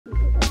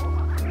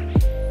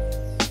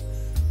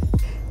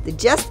The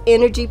Just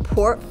Energy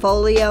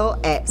portfolio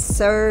at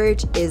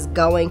Surge is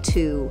going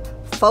to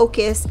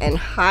focus and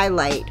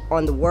highlight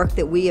on the work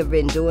that we have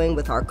been doing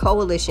with our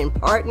coalition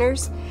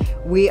partners.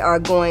 We are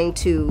going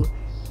to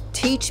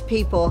teach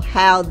people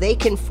how they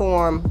can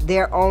form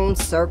their own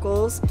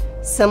circles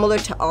similar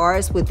to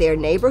ours with their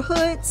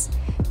neighborhoods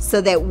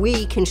so that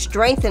we can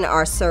strengthen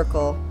our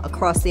circle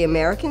across the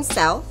American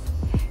South.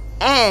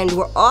 And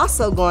we're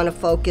also going to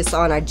focus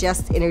on our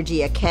Just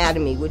Energy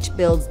Academy, which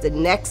builds the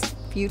next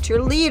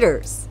future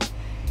leaders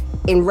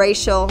in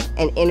racial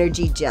and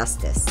energy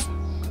justice.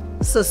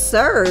 So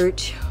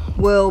Surge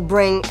will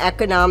bring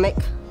economic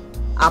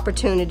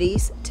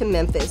opportunities to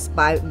Memphis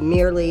by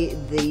merely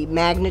the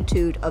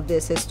magnitude of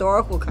this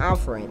historical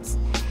conference.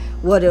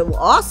 What it will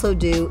also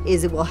do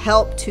is it will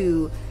help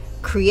to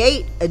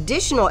create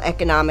additional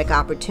economic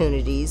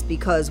opportunities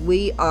because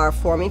we are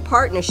forming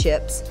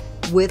partnerships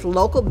with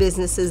local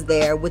businesses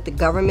there, with the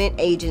government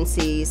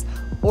agencies,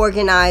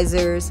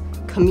 organizers,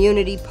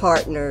 community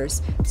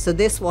partners. So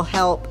this will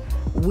help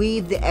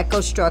weave the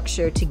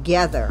ecostructure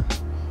together.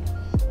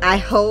 I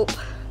hope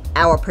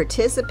our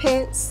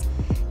participants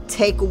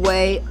take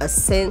away a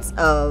sense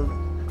of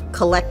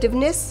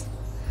collectiveness.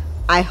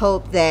 I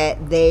hope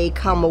that they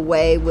come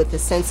away with a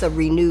sense of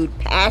renewed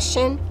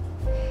passion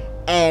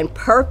and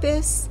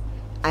purpose.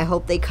 I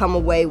hope they come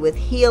away with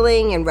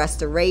healing and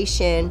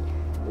restoration.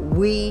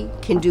 We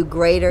can do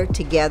greater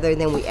together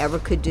than we ever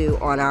could do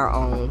on our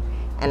own.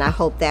 And I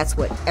hope that's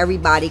what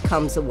everybody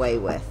comes away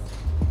with.